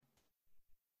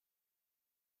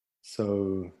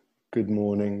So, good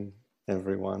morning,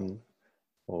 everyone,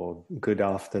 or good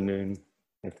afternoon,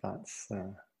 if that's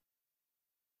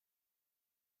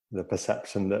the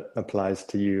perception that applies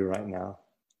to you right now.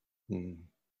 A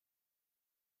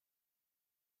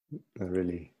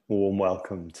really warm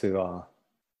welcome to our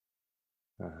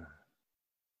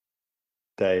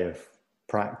day of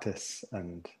practice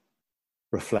and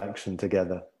reflection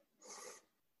together.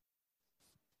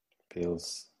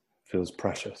 Feels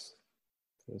precious.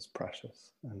 Feels precious,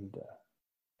 and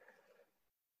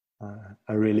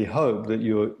I really hope that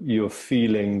you're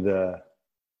feeling the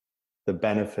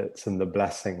benefits and the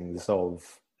blessings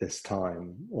of this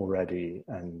time already,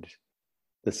 and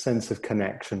the sense of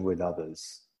connection with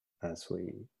others as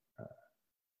we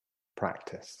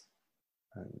practice,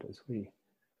 and as we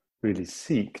really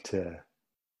seek to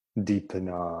deepen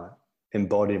our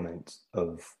embodiment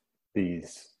of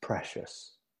these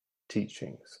precious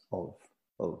teachings of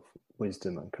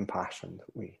wisdom and compassion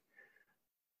that we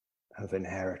have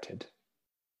inherited.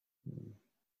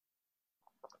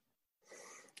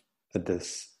 At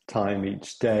this time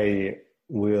each day,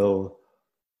 we'll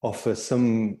offer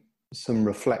some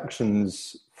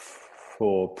reflections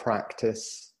for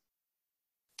practice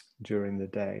during the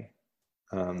day,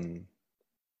 and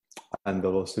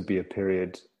there'll also be a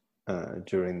period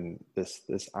during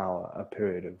this hour, a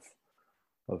period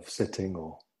of sitting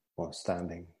or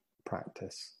standing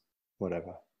practice,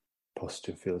 whatever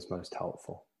posture feels most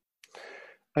helpful.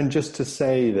 And just to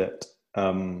say that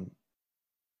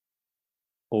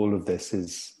all of this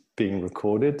is being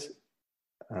recorded,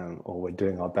 or we're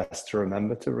doing our best to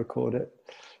remember to record it.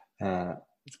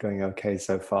 It's going okay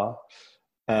so far.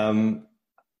 And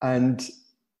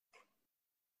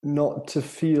not to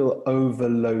feel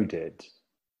overloaded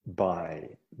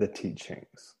by the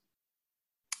teachings.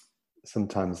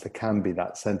 Sometimes there can be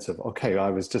that sense of, okay,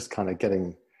 I was just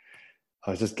getting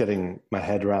my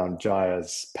head around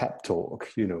Jaya's pep talk,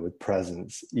 with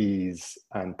presence, ease,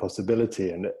 and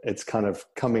possibility, and it's kind of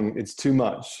coming, it's too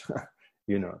much,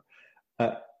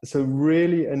 So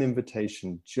really an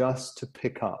invitation just to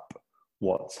pick up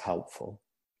what's helpful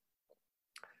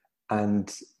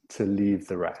and to leave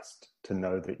the rest, to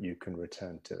know that you can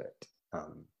return to it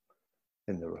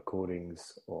in the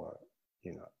recordings or,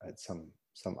 at some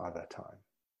other time.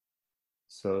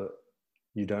 So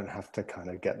you don't have to kind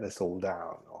of get this all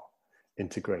down or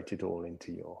integrate it all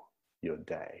into your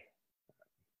day.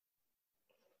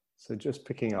 So just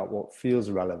picking out what feels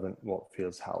relevant, what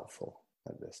feels helpful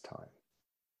at this time.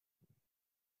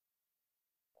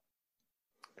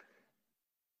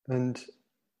 And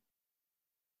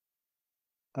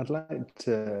I'd like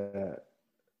to,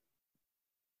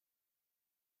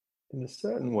 in a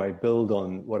certain way, build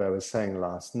on what I was saying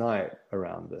last night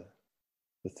around the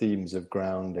themes of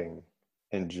grounding,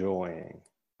 enjoying,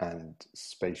 and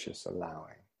spacious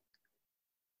allowing,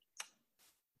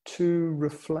 to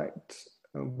reflect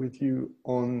with you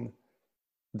on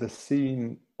the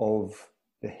theme of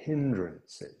the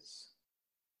hindrances,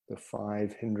 the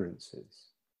 5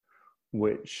 hindrances,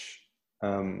 which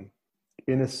in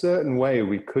a certain way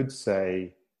we could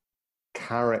say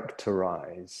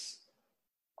characterize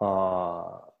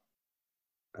our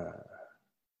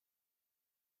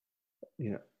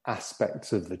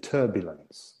aspects of the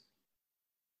turbulence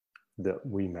that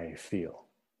we may feel.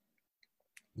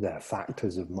 They're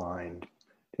factors of mind,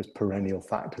 just perennial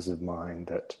factors of mind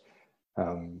that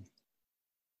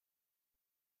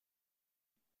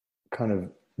kind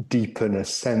of deepen a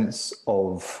sense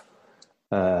of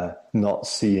not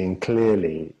seeing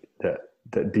clearly,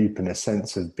 that deepen a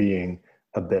sense of being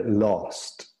a bit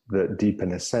lost, that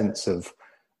deepen a sense of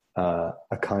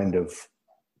a kind of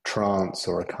trance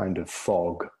or a kind of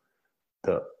fog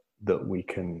that we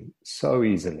can so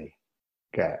easily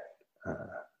get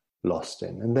lost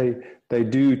in. And they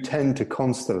do tend to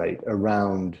constellate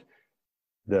around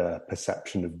the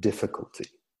perception of difficulty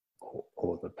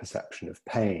or the perception of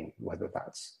pain, whether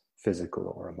that's physical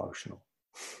or emotional.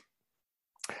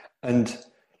 And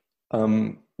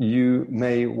you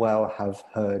may well have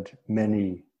heard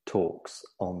many talks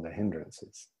on the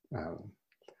hindrances.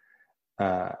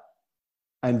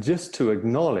 And just to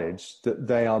acknowledge that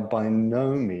they are by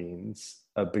no means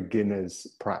a beginner's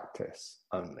practice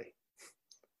only.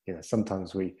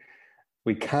 Sometimes we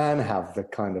can have the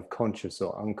kind of conscious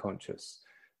or unconscious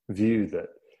view that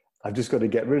I've just got to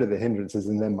get rid of the hindrances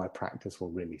and then my practice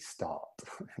will really start.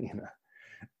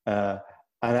 And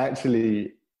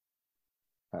actually,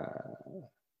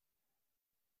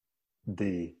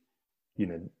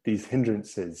 these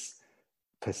hindrances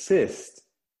persist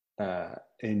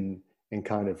in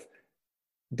kind of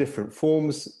different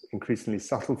forms, increasingly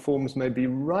subtle forms, maybe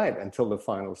right until the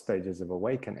final stages of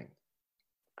awakening.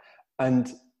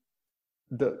 And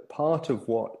that part of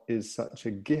what is such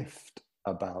a gift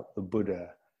about the Buddha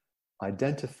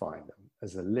identifying them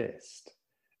as a list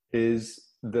is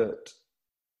that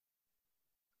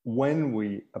when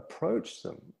we approach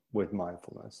them with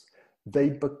mindfulness, they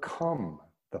become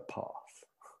the path.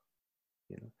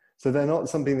 You know? So they're not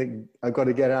something that I've got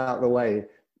to get out of the way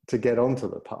to get onto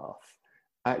the path.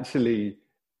 Actually,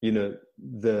 you know,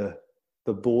 the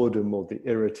boredom or the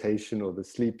irritation or the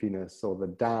sleepiness or the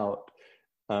doubt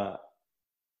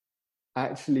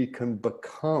actually can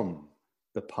become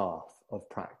the path of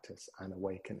practice and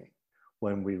awakening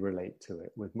when we relate to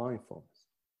it with mindfulness.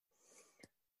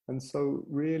 And so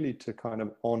really to kind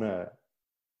of honor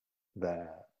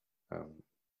their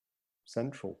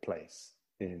central place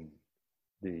in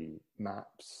the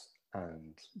maps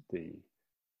and the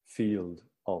field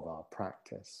of our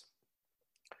practice,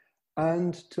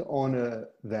 and to honor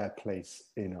their place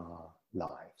in our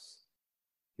lives.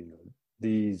 You know,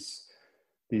 these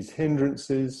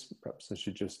hindrances, perhaps I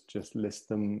should just list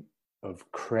them,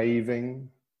 of craving.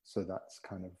 So that's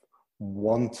kind of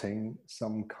wanting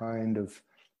some kind of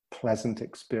pleasant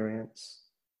experience.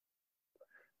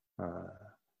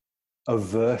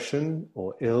 Aversion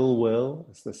or ill will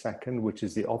is the second, which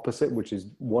is the opposite, which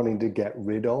is wanting to get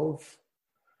rid of,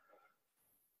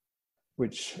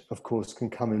 which of course can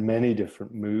come in many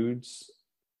different moods,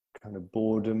 kind of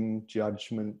boredom,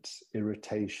 judgment,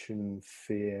 irritation,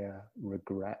 fear,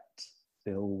 regret,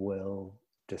 ill will,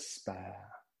 despair,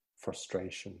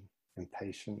 frustration,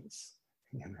 impatience,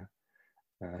 you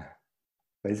know.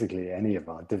 Basically any of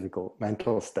our difficult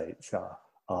mental states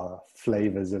are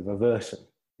flavors of aversion,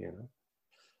 you know.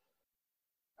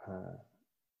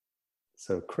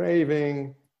 So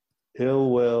craving, ill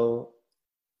will,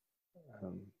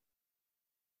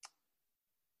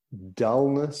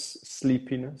 dullness,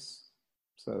 sleepiness.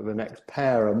 So the next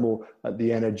pair are more at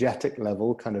the energetic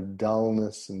level, kind of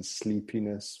dullness and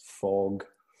sleepiness, fog,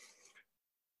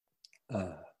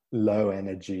 low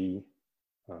energy.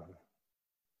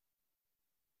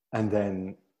 And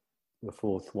then the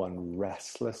fourth one,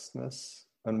 restlessness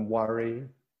and worry.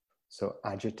 So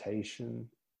agitation,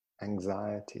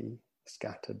 anxiety,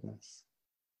 scatteredness.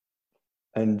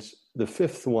 And the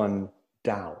fifth one,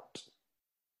 doubt.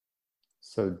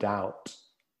 So doubt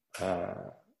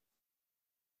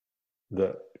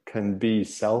that can be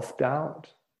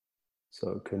self-doubt.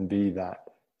 So it can be that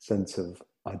sense of,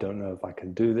 I don't know if I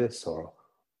can do this, or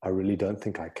I really don't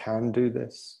think I can do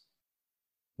this.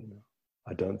 You know,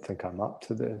 I don't think I'm up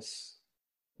to this.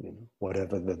 You know,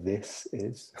 whatever the this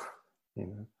is.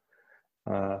 You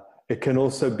know, it can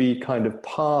also be kind of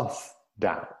path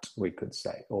doubt, we could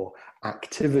say, or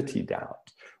activity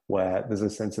doubt, where there's a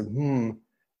sense of,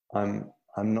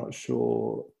 I'm not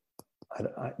sure.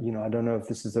 I don't know if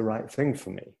this is the right thing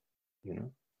for me. You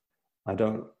know, I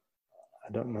don't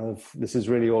know if this is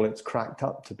really all it's cracked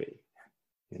up to be.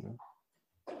 You know,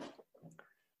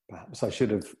 perhaps I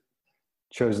should have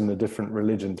chosen a different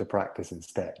religion to practice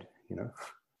instead. You know,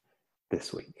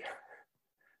 this week.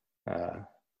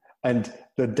 And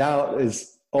the doubt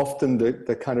is often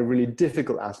the kind of really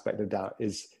difficult aspect of doubt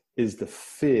is the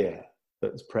fear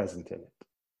that's present in it.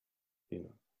 You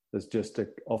know, there's just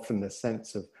often the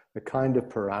sense of a kind of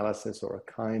paralysis or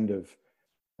a kind of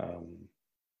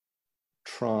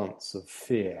trance of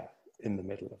fear in the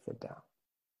middle of the doubt.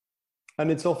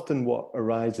 And it's often what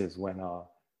arises when our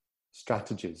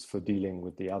strategies for dealing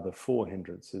with the other four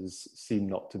hindrances seem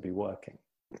not to be working.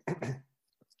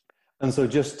 And so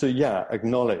just to,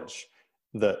 acknowledge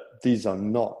that these are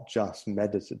not just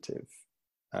meditative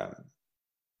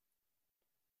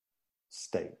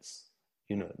states.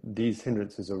 You know, these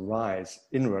hindrances arise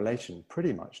in relation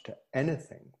pretty much to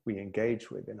anything we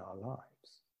engage with in our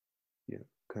lives. You know,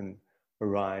 can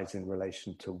arise in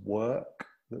relation to work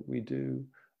that we do,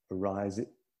 arise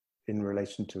in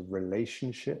relation to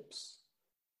relationships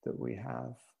that we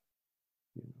have,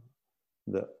 you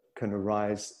know, that can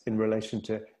arise in relation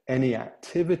to any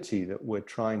activity that we're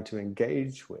trying to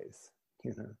engage with,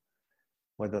 you know,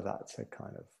 whether that's a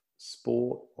kind of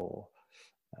sport or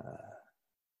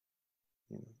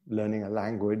learning a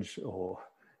language or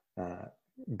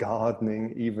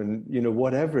gardening, even, you know,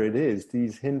 whatever it is,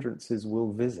 these hindrances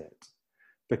will visit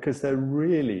because they're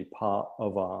really part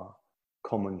of our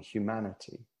common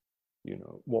humanity. You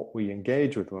know, what we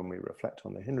engage with when we reflect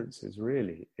on the hindrances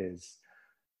really is,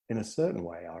 in a certain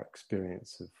way, our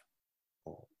experience of,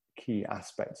 or key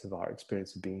aspects of our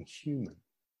experience of being human.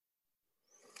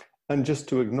 And just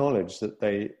to acknowledge that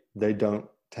they don't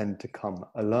tend to come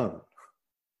alone.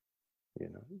 You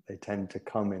know, they tend to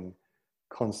come in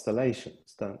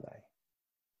constellations, don't they?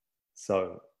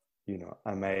 So, you know,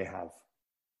 I may have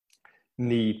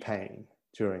knee pain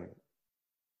during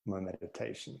my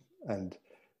meditation, and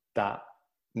that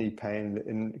knee pain,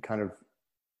 in kind of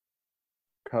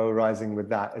co-arising with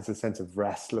that, is a sense of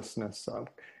restlessness. So I'm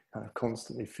kind of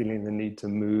constantly feeling the need to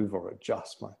move or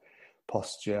adjust my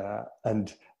posture,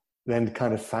 and then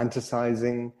kind of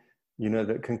fantasizing,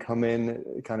 that can come in,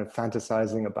 kind of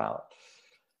fantasizing about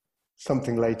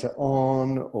something later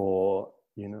on, or,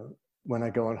 when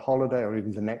I go on holiday or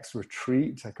even the next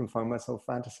retreat, I can find myself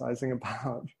fantasizing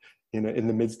about, in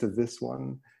the midst of this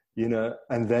one,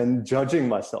 and then judging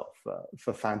myself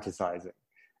for fantasizing,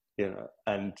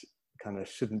 and kind of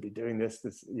shouldn't be doing this,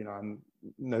 I'm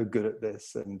no good at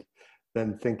this. And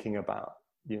then thinking about,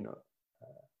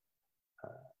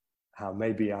 how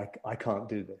maybe I can't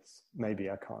do this.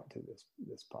 Maybe I can't do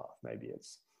this path. Maybe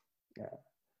it's,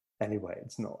 anyway,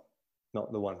 it's not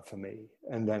the one for me.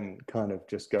 And then kind of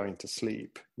just going to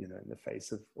sleep, in the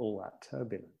face of all that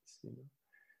turbulence,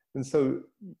 And so,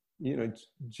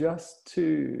 just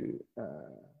to,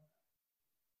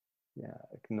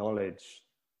 acknowledge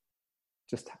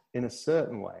just in a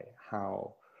certain way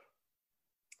how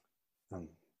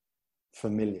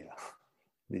familiar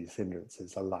these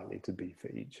hindrances are likely to be for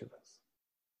each of us.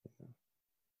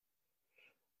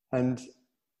 And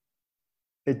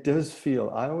it does feel,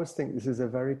 I always think this is a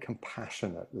very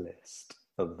compassionate list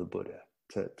of the Buddha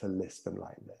to list them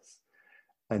like this.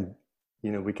 And,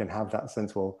 we can have that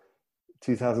sense, well,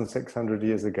 2,600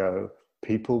 years ago,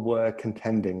 people were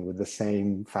contending with the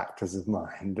same factors of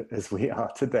mind as we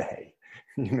are today.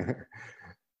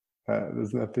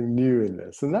 There's nothing new in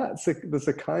this. And there's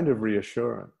a kind of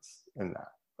reassurance in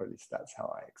that, or at least that's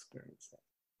how I experience it.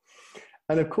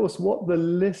 And of course, what the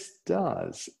list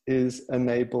does is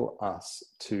enable us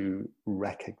to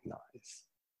recognize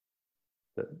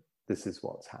that this is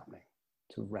what's happening,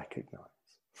 to recognize.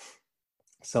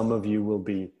 Some of you will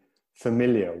be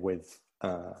familiar with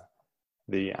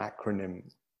the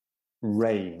acronym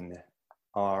RAIN,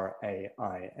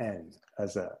 RAIN,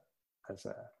 as a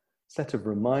set of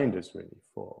reminders really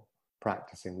for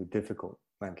practicing with difficult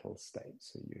mental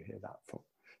states. So you hear that from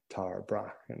Tara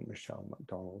Brach and Michelle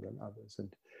McDonald and others.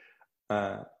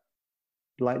 And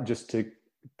like just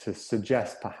to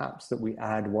suggest perhaps that we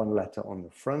add one letter on the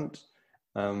front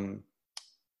to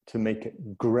make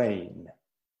it grain.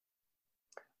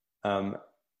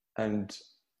 And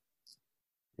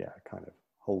yeah, kind of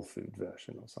whole food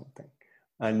version or something.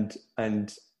 And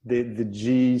the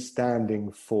G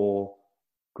standing for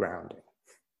grounding.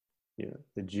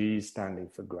 The G standing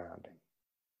for grounding.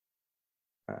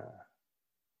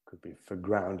 Could be for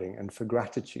grounding and for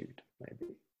gratitude,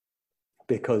 maybe.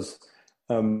 Because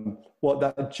what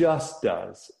that just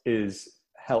does is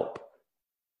help,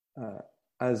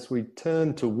 as we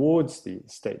turn towards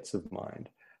these states of mind,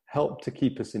 help to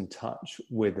keep us in touch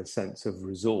with a sense of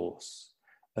resource,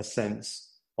 a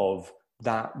sense of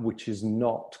that which is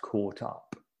not caught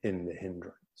up in the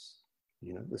hindrance.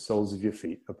 The soles of your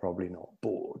feet are probably not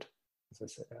bored, as I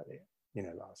said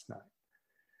earlier, last night.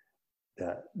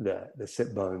 The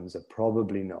sit bones are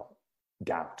probably not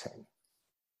doubting.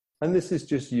 And this is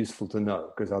just useful to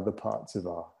know, because other parts of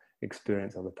our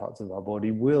experience, other parts of our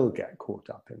body will get caught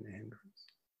up in the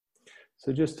hindrance.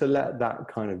 So just to let that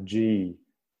kind of G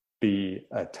be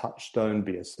a touchstone,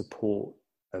 be a support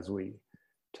as we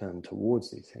turn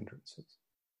towards these hindrances.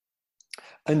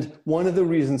 And one of the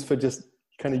reasons for just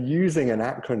kind of using an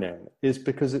acronym is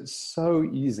because it's so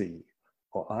easy,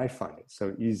 or I find it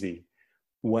so easy,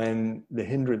 when the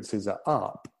hindrances are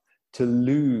up, to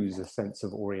lose a sense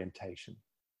of orientation.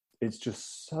 It's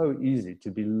just so easy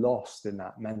to be lost in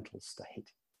that mental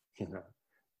state,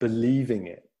 believing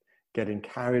it, getting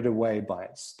carried away by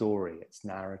its story, its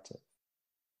narrative.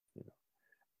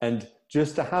 And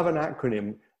just to have an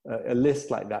acronym, a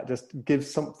list like that, just gives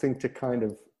something to kind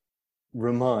of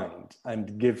remind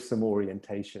and give some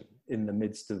orientation in the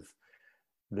midst of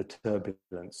the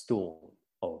turbulent storm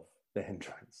of the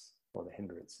hindrance or the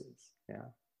hindrances. Yeah.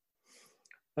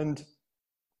 And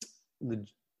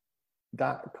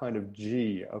that kind of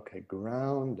G,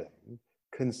 grounding,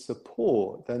 can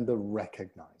support then the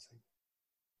recognizing.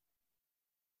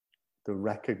 The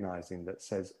recognizing that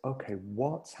says,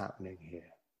 what's happening here?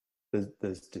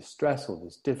 There's distress, or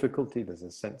there's difficulty, there's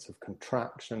a sense of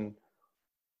contraction.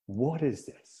 What is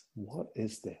this? What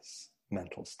is this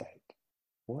mental state?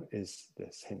 What is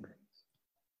this hindrance?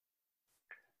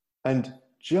 And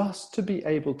just to be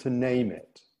able to name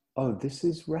it, this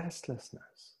is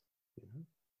restlessness,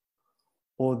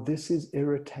 or this is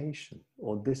irritation,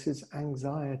 or this is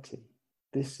anxiety,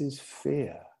 this is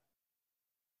fear,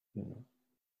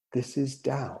 this is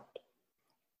doubt.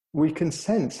 We can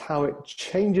sense how it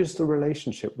changes the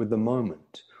relationship with the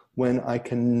moment, when I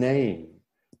can name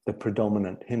the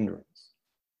predominant hindrance.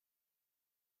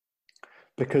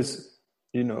 Because,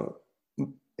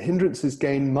 hindrances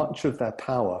gain much of their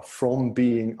power from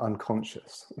being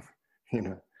unconscious.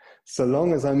 So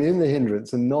long as I'm in the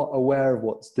hindrance and not aware of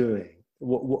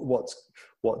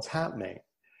what's happening,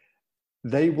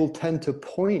 they will tend to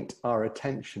point our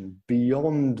attention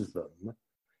beyond them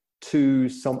to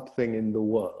something in the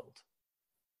world.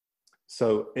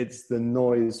 So it's the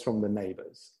noise from the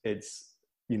neighbors. It's,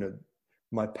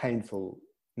 my painful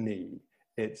knee.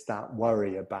 It's that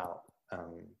worry about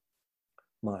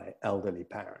my elderly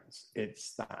parents.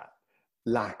 It's that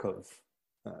lack of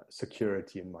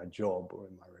security in my job or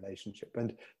in my relationship.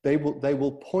 And they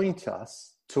will point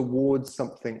us towards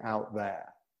something out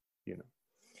there,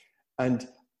 And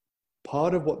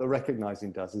part of what the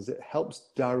recognizing does is it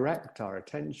helps direct our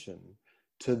attention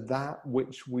to that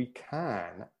which we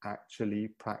can actually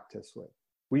practice with.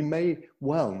 We may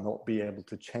well not be able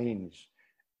to change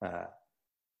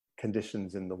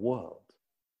conditions in the world.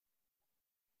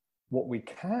 What we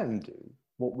can do,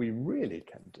 what we really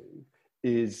can do,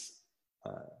 is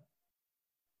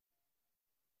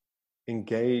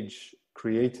engage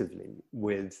creatively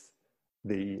with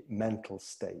the mental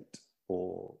state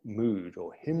or mood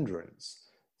or hindrance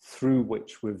through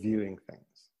which we're viewing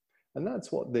things. And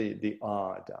that's what the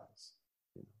R does.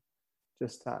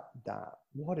 Just that,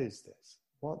 what is this?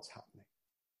 What's happening?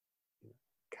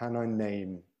 Can I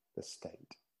name the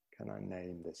state? Can I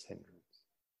name this hindrance?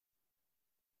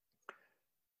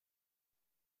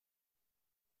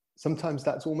 Sometimes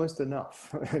that's almost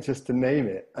enough, just to name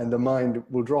it, and the mind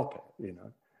will drop it,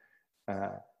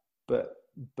 But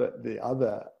the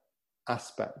other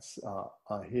aspects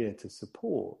are here to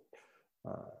support,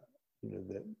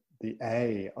 the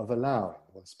A of allowing.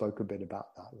 I spoke a bit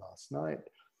about that last night.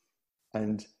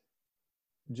 And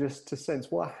just to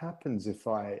sense what happens if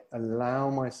I allow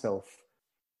myself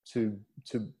to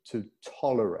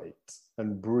tolerate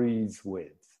and breathe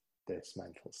with this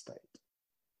mental state,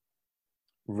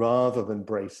 rather than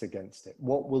brace against it.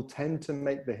 What will tend to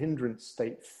make the hindrance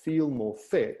state feel more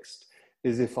fixed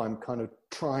is if I'm kind of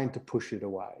trying to push it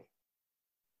away,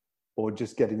 or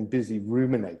just getting busy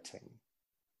ruminating,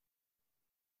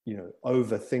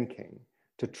 overthinking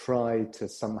to try to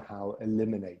somehow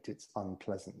eliminate its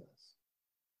unpleasantness.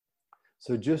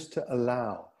 So just to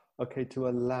allow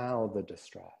the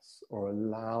distress, or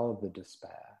allow the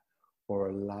despair, or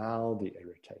allow the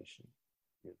irritation.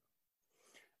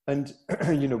 And,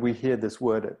 we hear this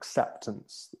word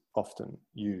acceptance often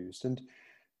used. And,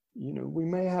 we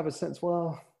may have a sense,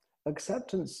 well,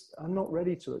 acceptance, I'm not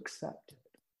ready to accept it.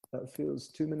 That feels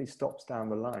too many stops down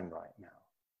the line right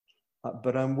now.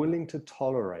 But I'm willing to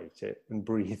tolerate it and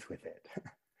breathe with it,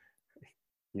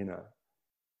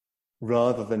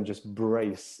 rather than just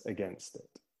brace against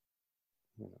it.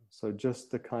 So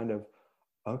just the kind of,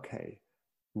 okay,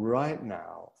 right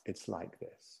now it's like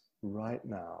this. Right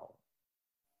now,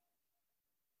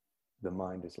 the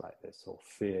mind is like this, or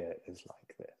fear is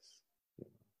like this.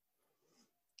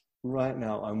 Right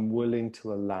now, I'm willing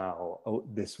to allow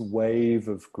this wave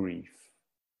of grief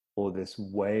or this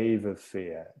wave of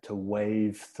fear to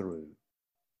wave through.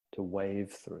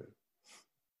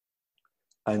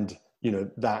 And,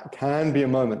 that can be a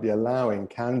moment, the allowing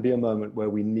can be a moment where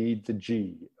we need the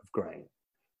G of grain,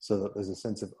 so that there's a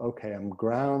sense of, okay, I'm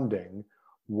grounding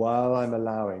while I'm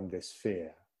allowing this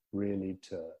fear really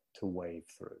to wave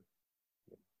through.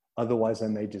 Otherwise, I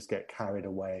may just get carried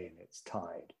away in its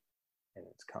tide, in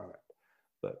its current.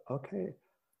 But okay,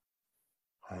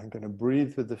 I'm going to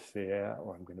breathe with the fear,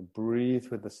 or I'm going to breathe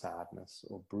with the sadness,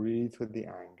 or breathe with the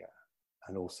anger,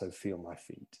 and also feel my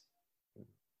feet.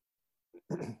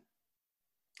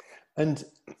 And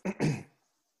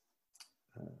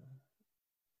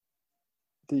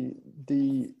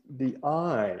the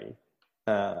I,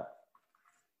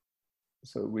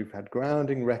 so we've had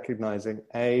grounding, recognizing,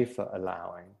 A for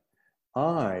allowing,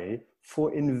 I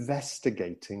for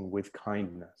investigating with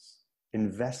kindness.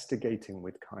 Investigating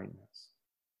with kindness.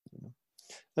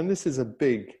 And this is a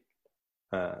big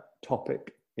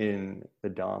topic in the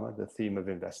Dharma, the theme of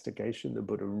investigation. The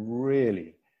Buddha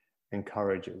really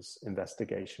encourages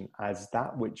investigation as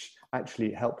that which actually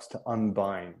helps to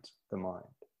unbind the mind.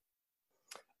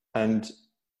 And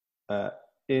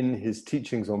in his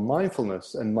teachings on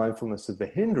mindfulness and mindfulness of the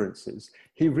hindrances,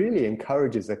 he really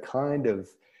encourages a kind of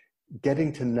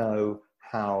getting to know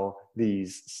how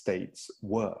these states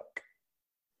work.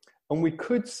 And we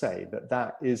could say that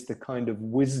that is the kind of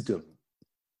wisdom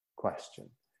question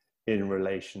in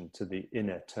relation to the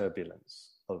inner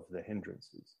turbulence of the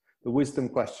hindrances. The wisdom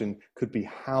question could be,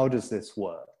 how does this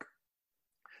work?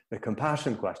 The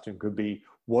compassion question could be,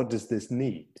 what does this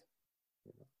need?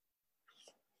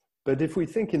 But if we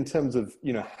think in terms of,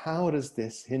 how does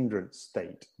this hindrance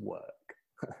state work?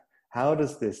 How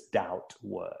does this doubt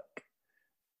work?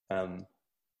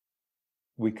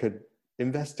 We could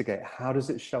investigate, how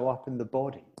does it show up in the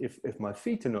body? If my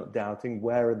feet are not doubting,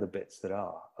 where are the bits that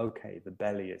are? Okay, the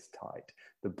belly is tight,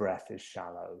 the breath is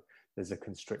shallow, there's a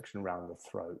constriction around the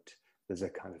throat, there's a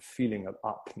kind of feeling of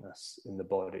upness in the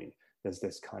body, there's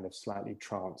this kind of slightly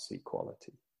trancey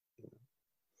quality.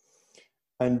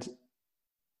 And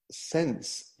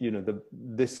sense,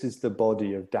 this is the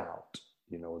body of doubt,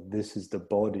 this is the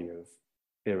body of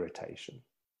irritation,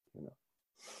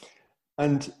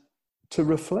 and to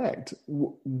reflect,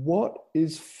 what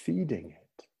is feeding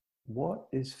it? What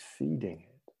is feeding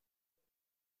it?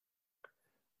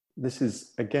 This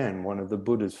is, again, one of the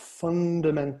Buddha's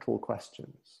fundamental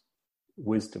questions,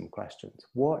 wisdom questions.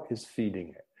 What is feeding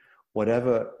it?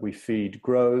 Whatever we feed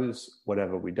grows,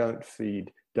 whatever we don't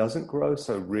feed doesn't grow,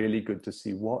 so really good to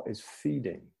see what is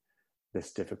feeding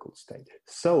this difficult state.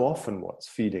 So often what's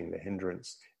feeding the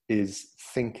hindrance is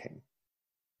thinking,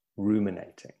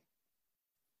 ruminating.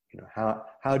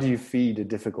 How do you feed a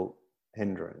difficult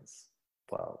hindrance?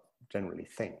 Well, generally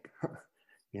think,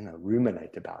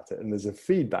 ruminate about it. And there's a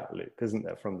feedback loop, isn't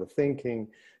there, from the thinking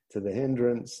to the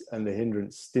hindrance, and the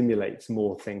hindrance stimulates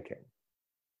more thinking,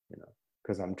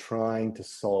 because I'm trying to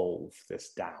solve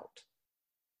this doubt.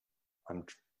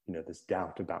 This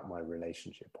doubt about my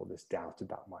relationship, or this doubt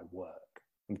about my work.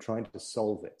 I'm trying to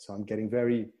solve it. So I'm getting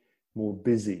very more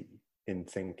busy in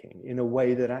thinking in a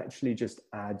way that actually just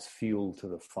adds fuel to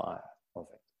the fire of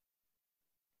it.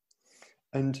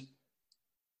 And,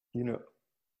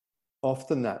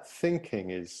 often that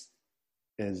thinking is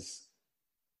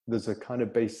there's a kind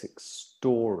of basic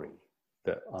story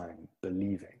that I'm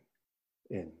believing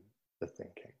in the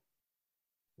thinking.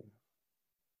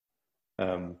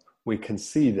 We can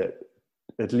see that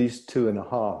at least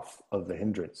 2.5 of the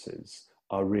hindrances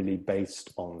are really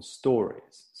based on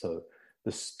stories. So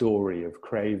the story of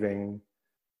craving,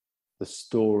 the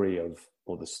story of,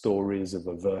 or the stories of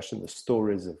aversion, the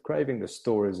stories of craving, the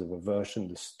stories of aversion,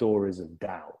 the stories of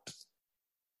doubt.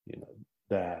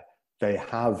 They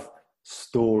have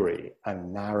story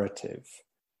and narrative,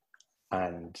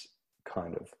 and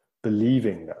kind of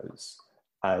believing those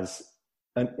as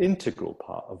an integral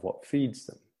part of what feeds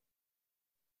them.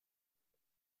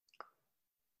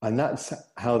 And that's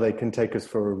how they can take us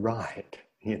for a ride.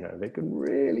 They can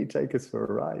really take us for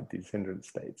a ride, these hindrance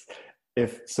states,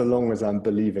 so long as I'm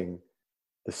believing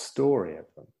the story of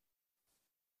them.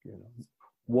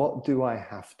 What do I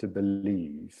have to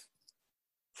believe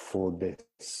for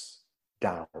this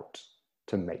doubt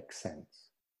to make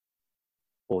sense?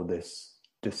 Or this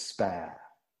despair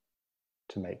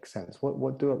to make sense?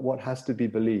 What has to be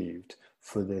believed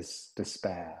for this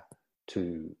despair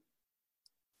to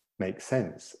make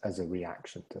sense as a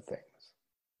reaction to things?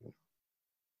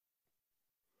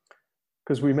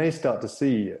 Because we may start to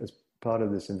see, as part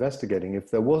of this investigating, if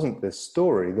there wasn't this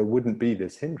story, there wouldn't be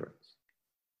this hindrance.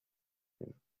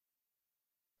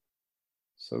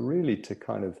 So really to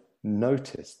kind of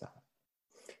notice that,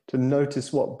 to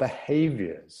notice what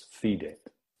behaviors feed it.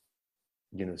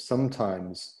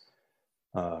 Sometimes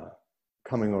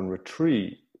coming on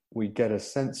retreat, we get a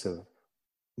sense of,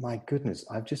 my goodness,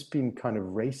 I've just been kind of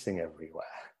racing everywhere.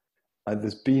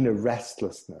 There's been a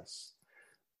restlessness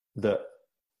that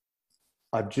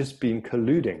I've just been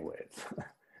colluding with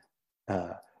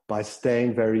by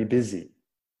staying very busy,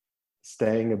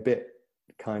 staying a bit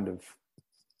kind of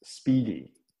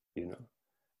speedy,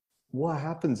 What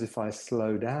happens if I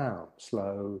slow down,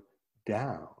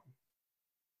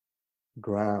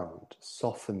 ground,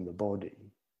 soften the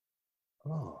body?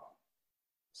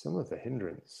 Some of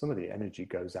the energy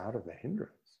goes out of the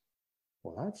hindrance.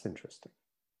 Well, that's interesting.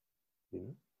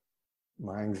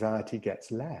 My anxiety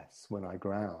gets less when I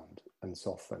ground and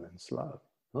soften and slow.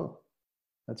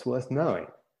 That's worth knowing,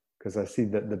 because I see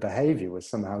that the behavior was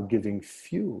somehow giving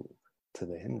fuel to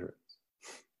the hindrance.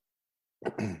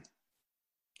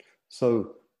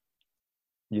 So,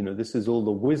 this is all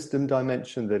the wisdom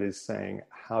dimension that is saying,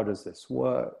 how does this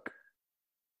work?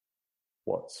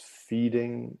 What's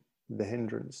feeding the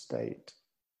hindrance state?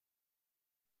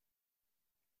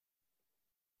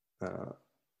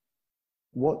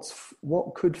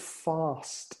 What could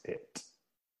fast it?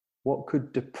 What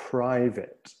could deprive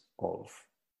it of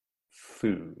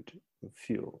food, of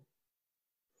fuel?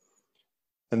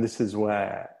 And this is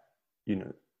where,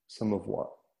 some of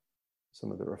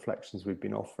the reflections we've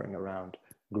been offering around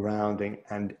grounding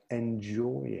and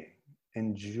enjoying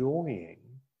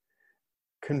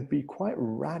can be quite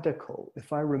radical.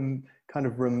 If I kind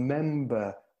of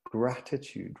remember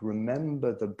gratitude,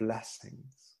 remember the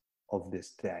blessings of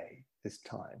this day, this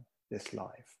time, this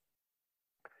life,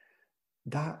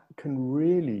 that can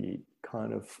really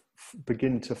kind of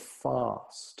begin to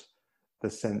fast the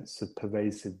sense of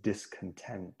pervasive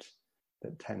discontent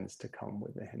that tends to come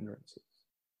with the hindrances.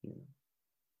 You know,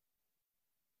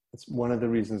 it's one of the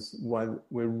reasons why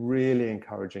we're really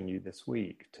encouraging you this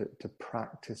week to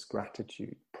practice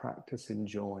gratitude, practice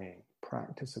enjoying,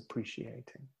 practice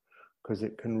appreciating, because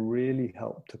it can really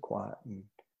help to quieten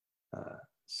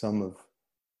some of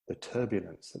the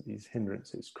turbulence that these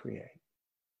hindrances create.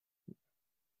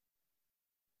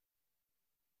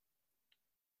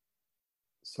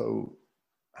 So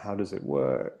how does it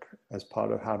work? As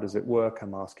part of how does it work,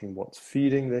 I'm asking what's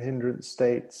feeding the hindrance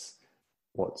states?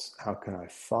 How can I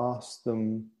fast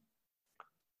them?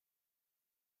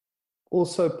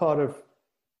 Also part of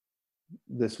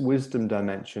this wisdom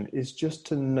dimension is just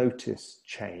to notice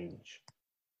change.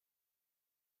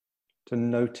 To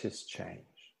notice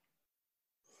change.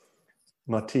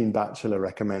 Martine Batchelor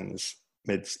recommends,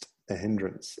 midst a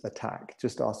hindrance attack,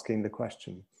 just asking the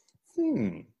question,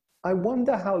 I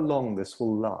wonder how long this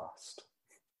will last.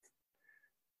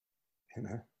 You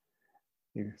know,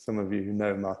 some of you who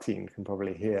know Martine can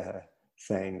probably hear her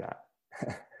saying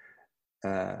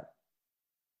that.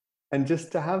 And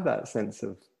just to have that sense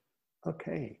of,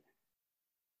 okay,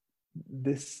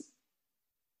 this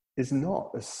is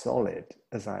not as solid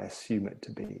as I assume it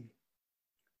to be.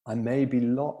 I may be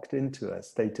locked into a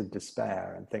state of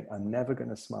despair and think I'm never going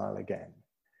to smile again.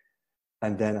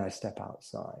 And then I step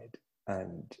outside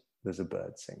and there's a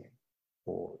bird singing,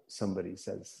 or somebody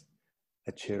says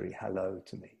a cheery hello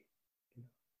to me,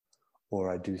 or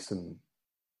I do some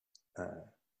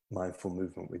mindful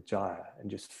movement with Gaia and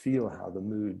just feel how the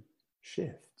mood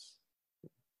shifts.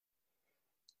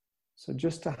 So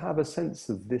just to have a sense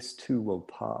of this too will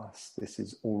pass, this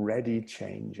is already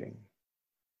changing,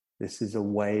 this is a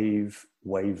wave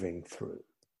waving through.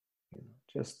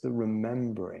 Just the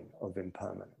remembering of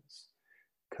impermanence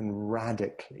can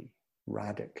radically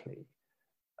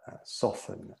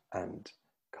soften and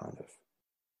kind of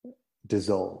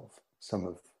dissolve some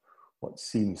of what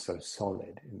seems so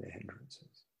solid in the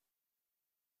hindrances.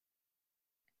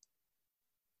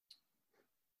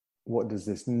 What does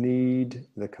this need?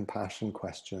 The compassion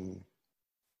question.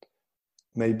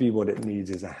 Maybe what it needs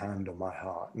is a hand on my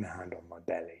heart and a hand on my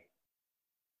belly.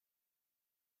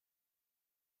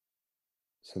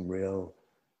 Some real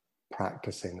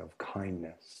practicing of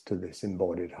kindness to this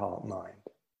embodied heart-mind.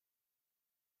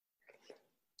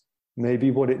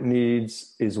 Maybe what it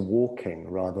needs is walking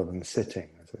rather than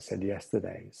sitting. As I said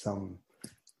yesterday, some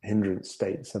hindrance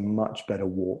states are much better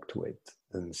walked with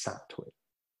than sat with.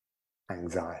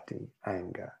 Anxiety,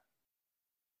 anger,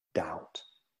 doubt,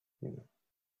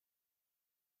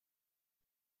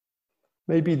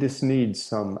 Maybe this needs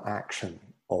some action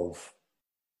of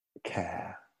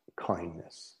care,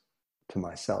 kindness to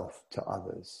myself, to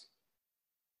others.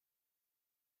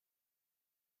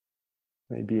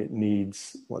 Maybe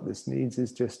what this needs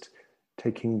is just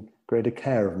taking greater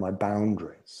care of my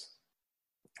boundaries,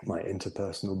 my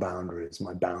interpersonal boundaries,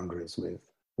 my boundaries with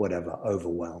whatever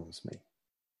overwhelms me.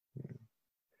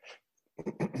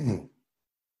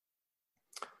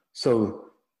 So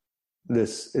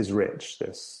this is rich,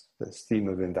 this theme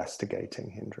of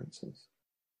investigating hindrances.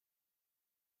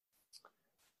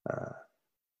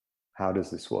 How does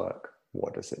this work?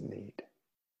 What does it need?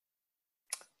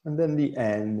 And then the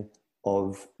N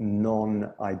of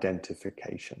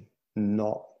non-identification,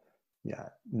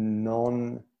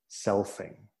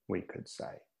 non-selfing, we could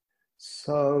say.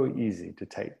 So easy to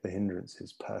take the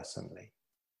hindrances personally.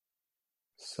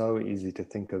 So easy to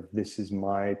think of, this is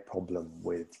my problem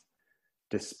with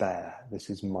despair. This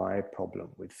is my problem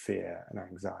with fear and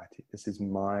anxiety. This is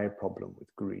my problem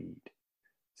with greed.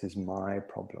 This is my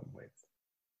problem with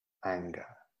anger,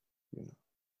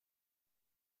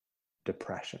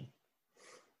 depression.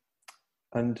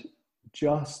 And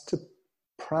just to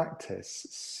practice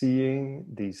seeing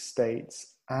these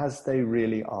states as they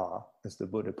really are, as the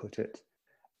Buddha put it,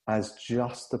 as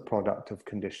just the product of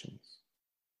conditions.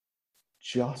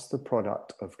 Just the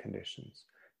product of conditions.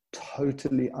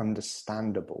 Totally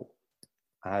understandable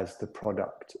as the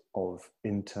product of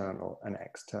internal and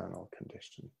external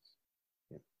conditions.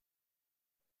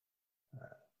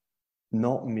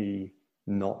 Not me,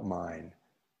 not mine,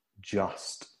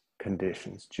 just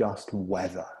conditions, just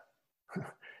weather,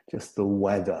 just the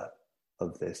weather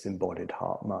of this embodied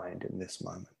heart-mind in this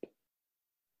moment.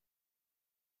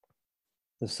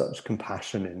 There's such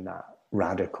compassion in that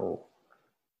radical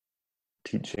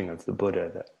teaching of the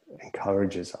Buddha that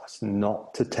encourages us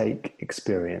not to take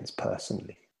experience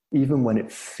personally, even when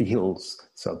it feels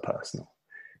so personal,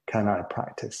 can I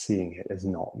practice seeing it as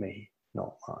not me,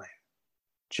 not mine,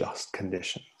 just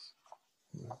conditions?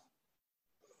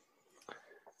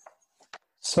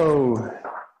 So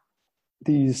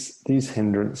these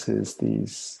hindrances,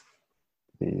 these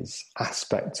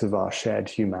aspects of our shared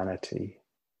humanity,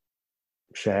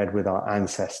 shared with our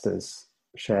ancestors,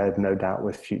 shared no doubt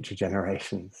with future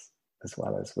generations, as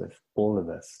well as with all of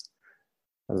us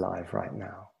alive right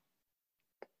now.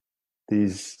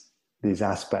 These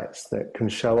aspects that can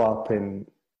show up in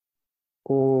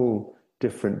all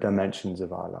different dimensions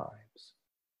of our lives.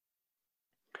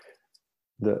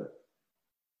 That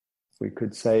we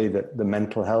could say that the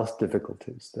mental health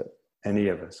difficulties that any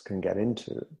of us can get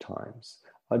into at times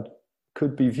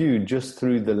could be viewed just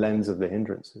through the lens of the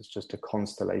hindrances, just a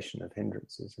constellation of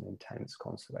hindrances, an intense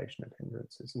constellation of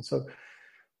hindrances. And so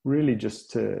really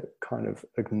just to kind of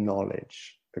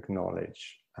acknowledge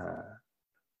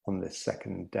on this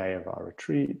second day of our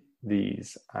retreat,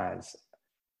 these as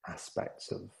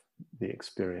aspects of the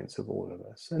experience of all of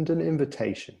us, and an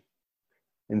invitation,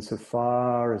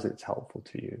 insofar as it's helpful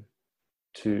to you,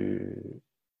 to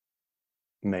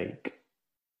make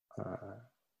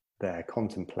their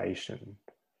contemplation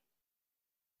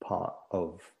part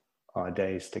of our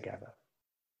days together,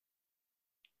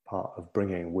 part of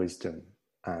bringing wisdom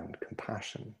and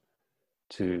compassion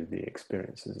to the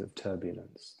experiences of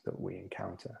turbulence that we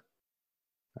encounter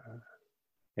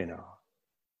in our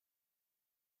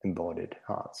embodied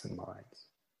hearts and minds.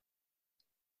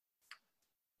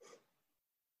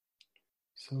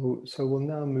 So we'll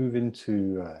now move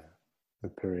into a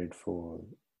period for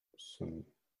some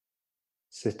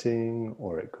sitting,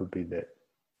 or it could be that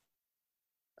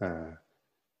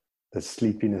there's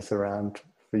sleepiness around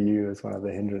for you as one of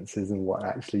the hindrances, and what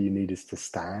actually you need is to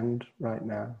stand right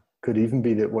now. Could even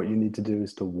be that what you need to do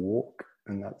is to walk,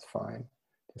 and that's fine,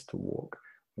 just to walk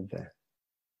with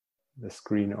the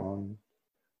screen on.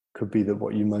 Could be that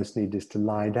what you most need is to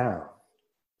lie down.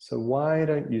 So why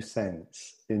don't you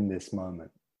sense in this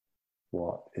moment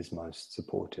what is most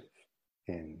supportive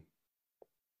in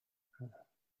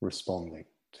responding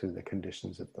to the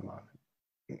conditions of the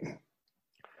moment?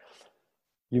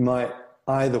 You might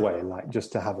either way like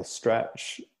just to have a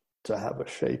stretch, to have a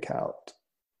shake out,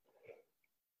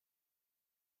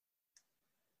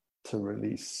 to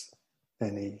release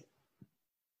any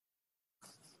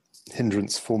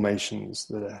hindrance formations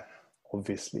that are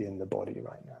obviously in the body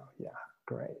right now. Yeah,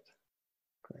 great.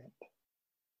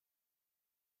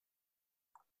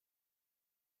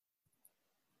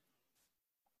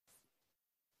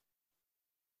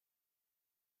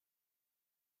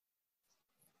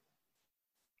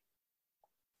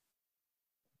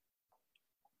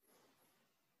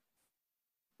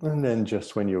 And then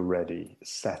just when you're ready,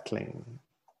 settling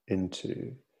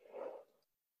into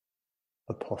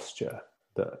a posture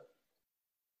that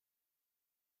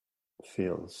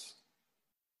feels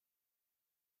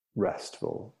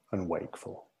restful and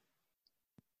wakeful.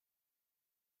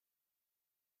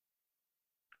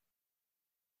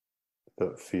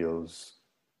 That feels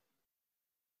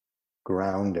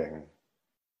grounding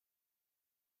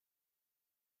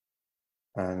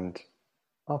and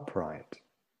upright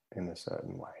in a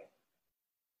certain way.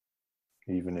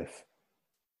 Even if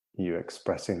you're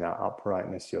expressing that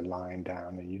uprightness, you're lying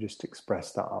down, and you just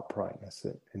express that uprightness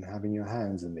in having your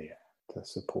hands in the air to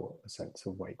support a sense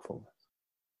of wakefulness.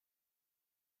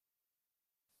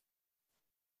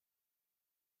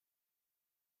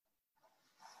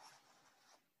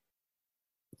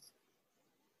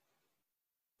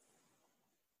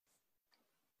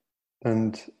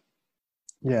 And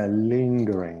yeah,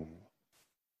 lingering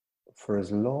for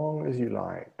as long as you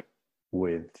like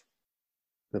with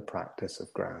the practice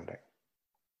of grounding.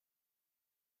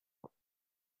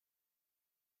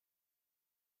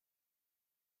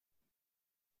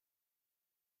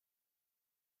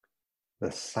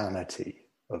 The sanity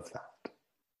of that,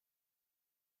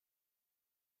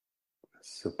 the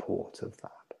support of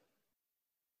that.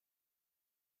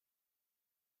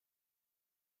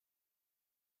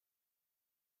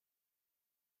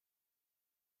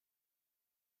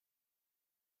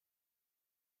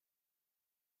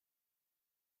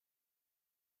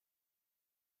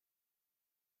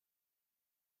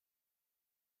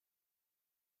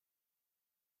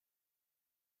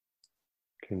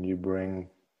 Can you bring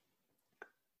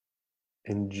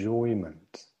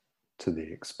enjoyment to the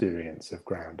experience of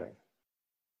grounding?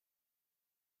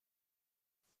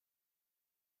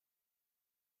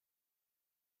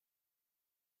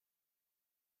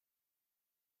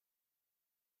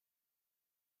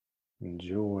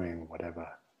 Enjoying whatever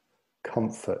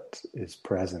comfort is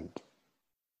present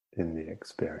in the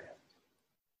experience.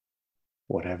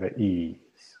 whatever ease.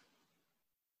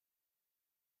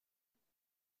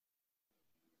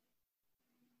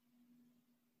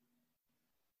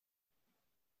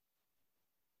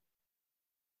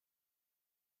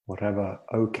 Whatever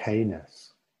okayness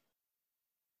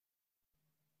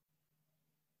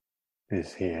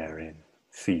is here in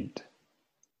feet,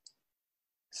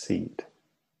 seat,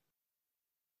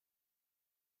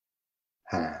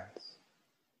 hands,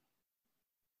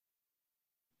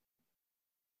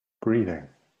 breathing.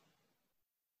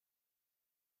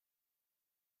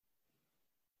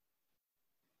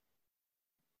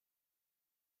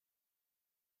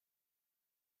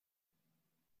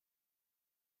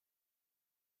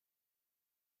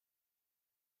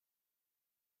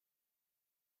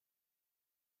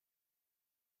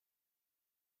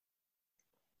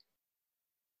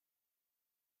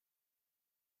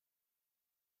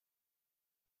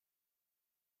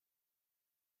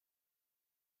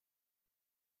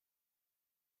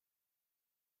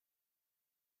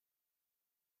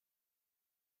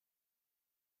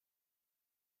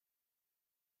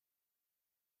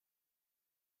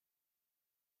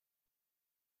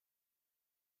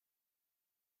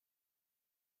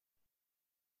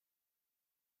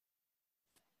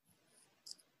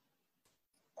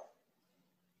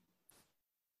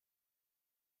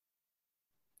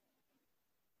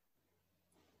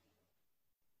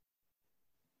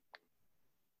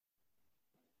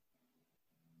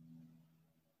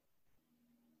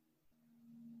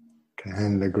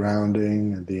 Can the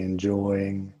grounding and the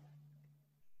enjoying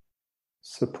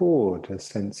support a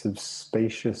sense of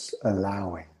spacious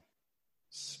allowing?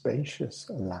 Spacious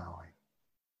allowing.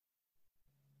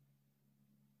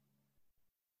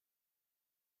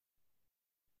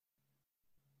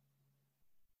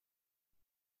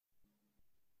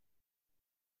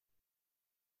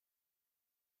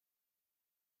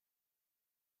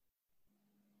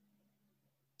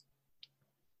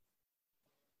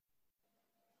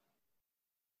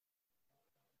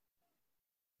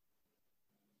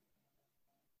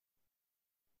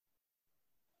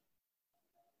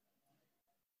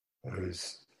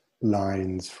 Those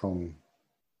lines from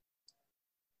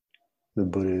the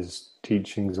Buddha's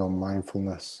teachings on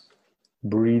mindfulness,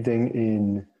 breathing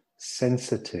in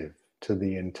sensitive to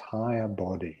the entire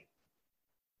body,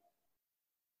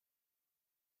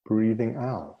 breathing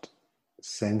out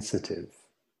sensitive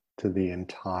to the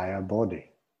entire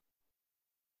body.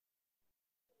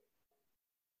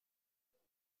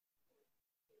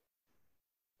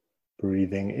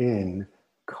 Breathing in,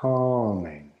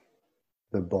 calming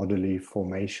the bodily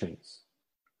formations,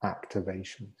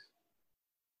 activations.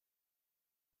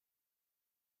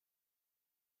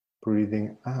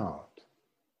 Breathing out,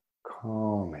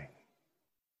 calming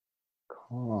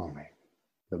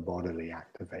the bodily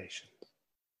activations.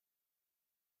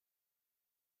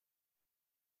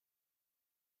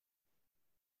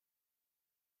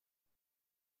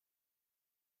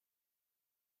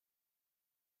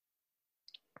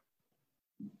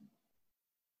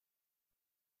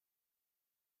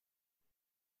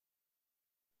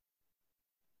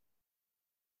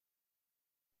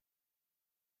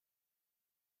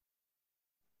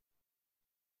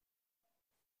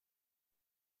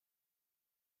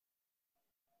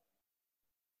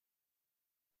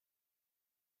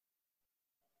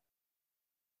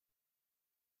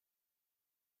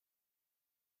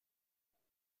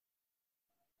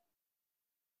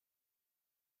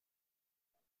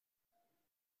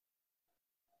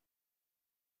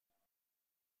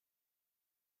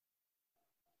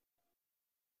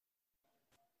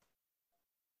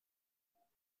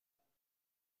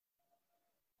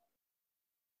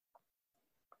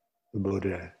 The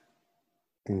Buddha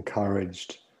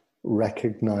encouraged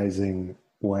recognizing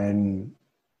when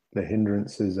the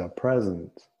hindrances are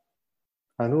present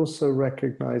and also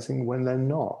recognizing when they're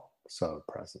not so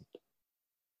present.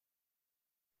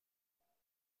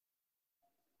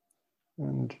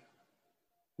 And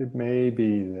it may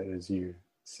be that as you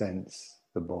sense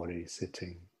the body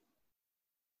sitting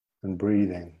and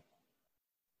breathing,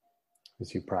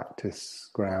 as you practice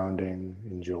grounding,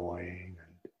 enjoying, and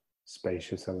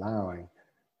spacious allowing,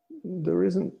 there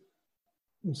isn't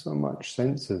so much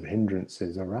sense of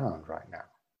hindrances around right now.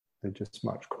 They're just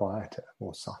much quieter,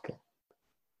 more subtle.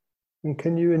 And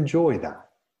can you enjoy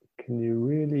that? Can you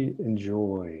really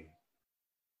enjoy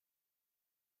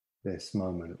this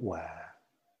moment where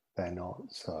they're not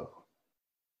so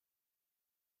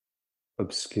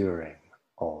obscuring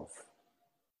of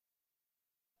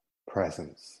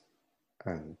presence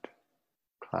and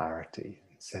clarity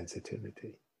and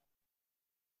sensitivity?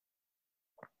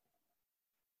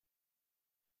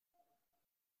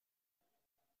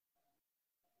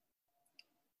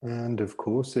 And of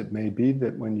course, it may be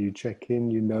that when you check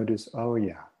in, you notice, oh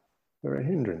yeah, there are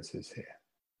hindrances here.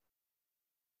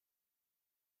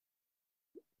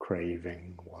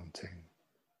 Craving, wanting,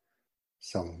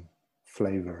 some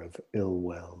flavor of ill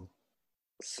will,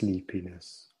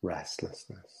 sleepiness,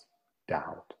 restlessness,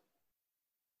 doubt.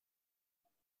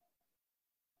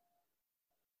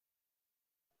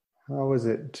 How is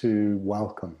it to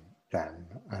welcome them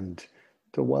and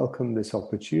to welcome this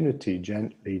opportunity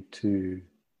gently to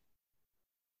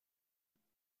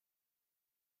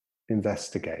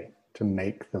investigate, to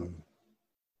make them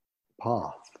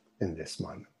path in this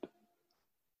moment?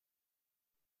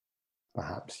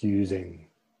 Perhaps using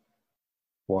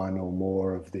one or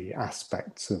more of the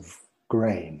aspects of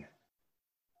grain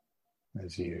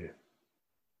as you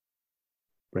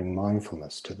bring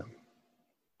mindfulness to them.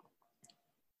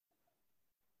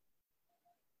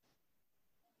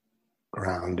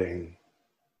 Grounding,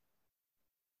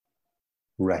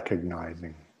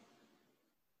 recognizing,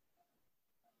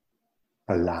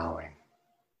 allowing,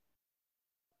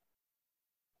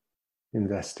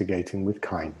 investigating with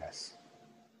kindness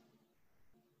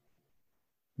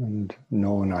and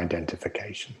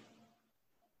non-identification.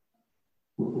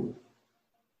 So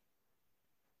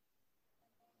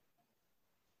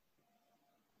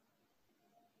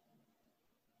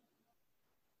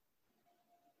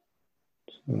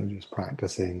just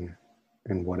practicing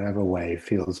in whatever way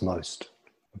feels most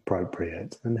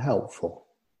appropriate and helpful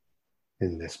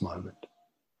in this moment.